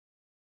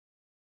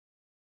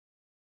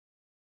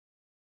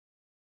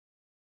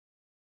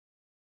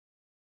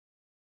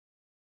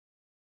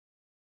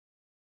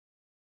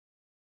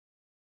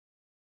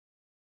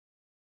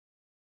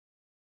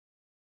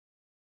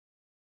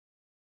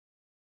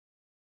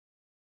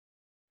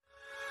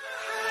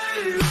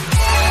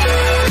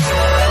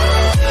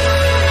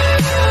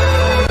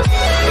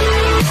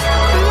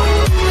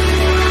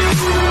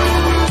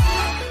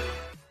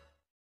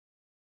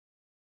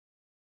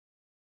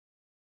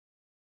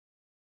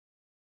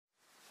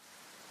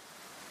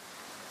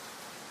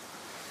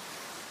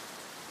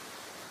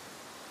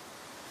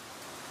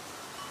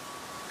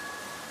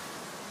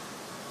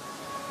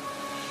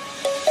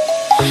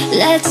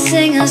Let's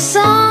sing a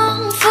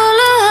song full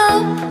of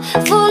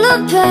hope, full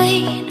of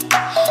pain.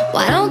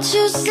 Why don't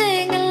you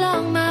sing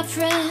along, my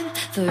friend?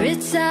 For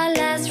it's our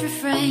last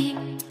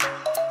refrain.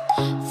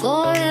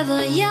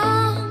 Forever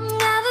young,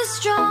 ever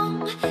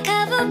strong,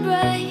 ever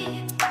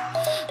brave.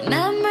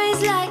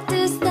 Memories like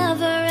this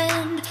never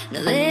end.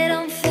 No, they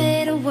don't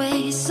fade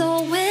away.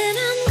 So when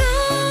I'm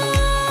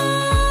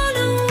gone,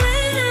 oh,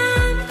 when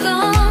I'm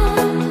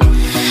gone,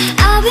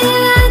 I'll be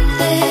right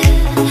there,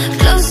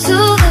 close to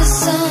the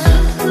sun.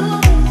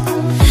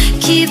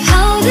 Keep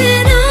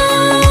holding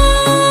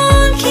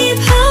on, keep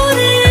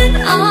holding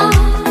on.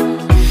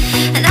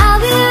 And I'll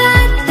be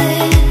right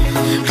there,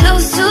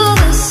 close to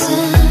the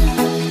sun,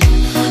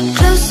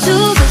 close to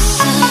the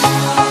sun.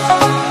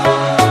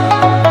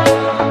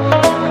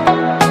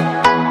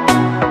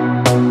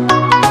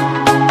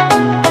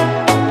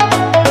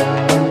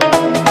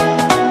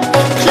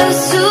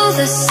 Close to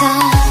the sun.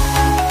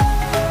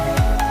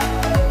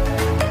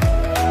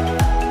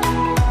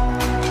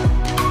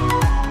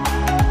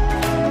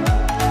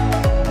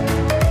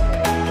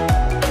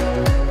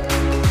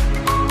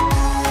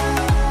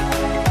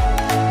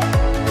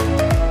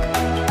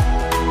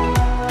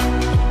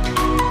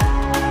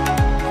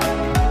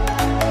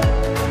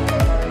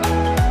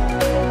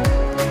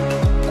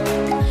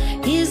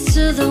 Here's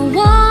to the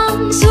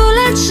ones who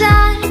let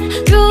shine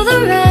through the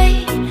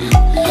rain,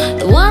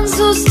 the ones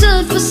who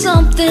stood for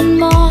something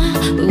more.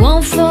 We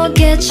won't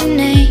forget your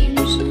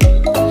names.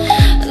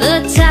 The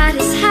tide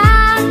is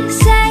high,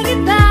 say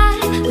goodbye,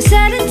 we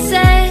set it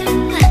sail.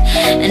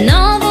 And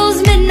all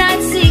those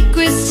midnight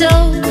secrets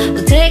told,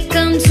 we'll take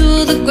them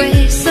to the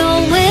grave. So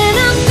when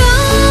I'm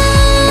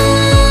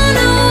gone,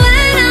 oh,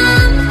 when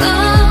I'm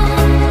gone,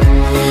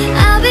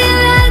 I'll be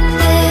right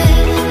there,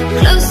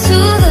 close to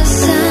the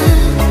sun.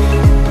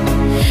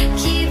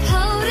 Keep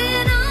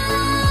holding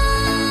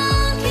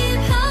on,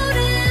 keep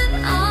holding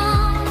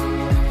on.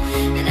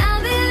 And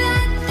I'll be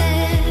right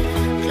there,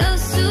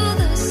 close to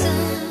the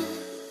sun,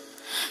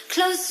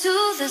 close to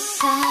the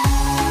sun.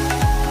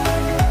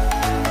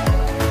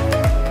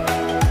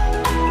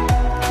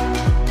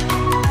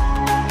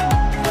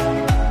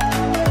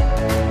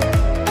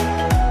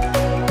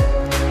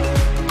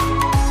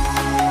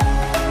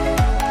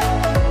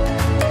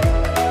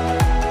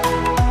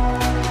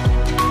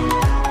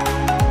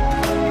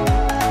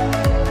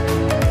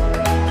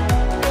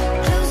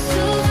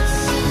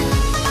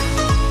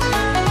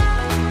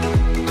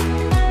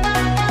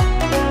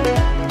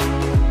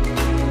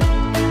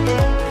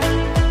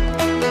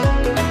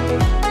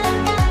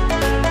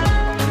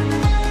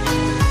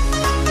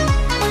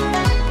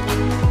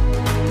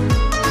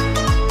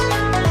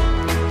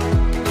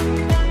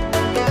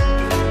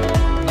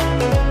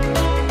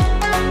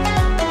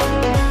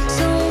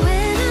 So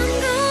when I'm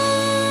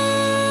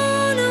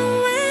gone, oh,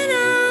 when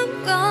I'm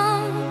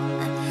gone,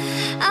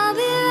 I'll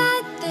be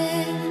right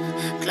there,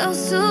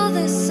 close to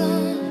the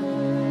sun.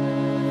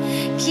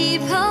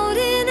 Keep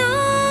holding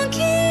on,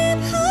 keep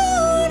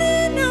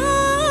holding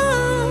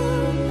on.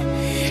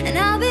 And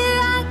I'll be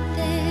right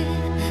there,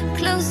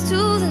 close to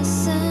the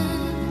sun,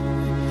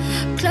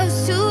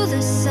 close to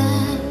the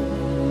sun.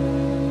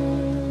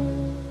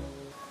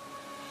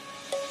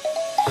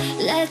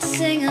 Let's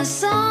sing a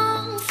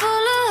song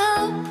full of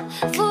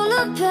hope, full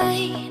of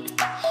pain.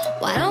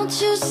 Why don't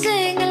you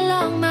sing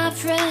along, my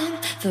friend?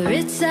 For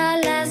it's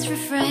our last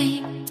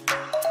refrain.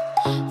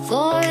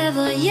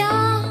 Forever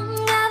young,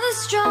 ever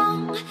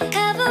strong,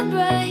 ever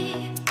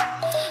brave.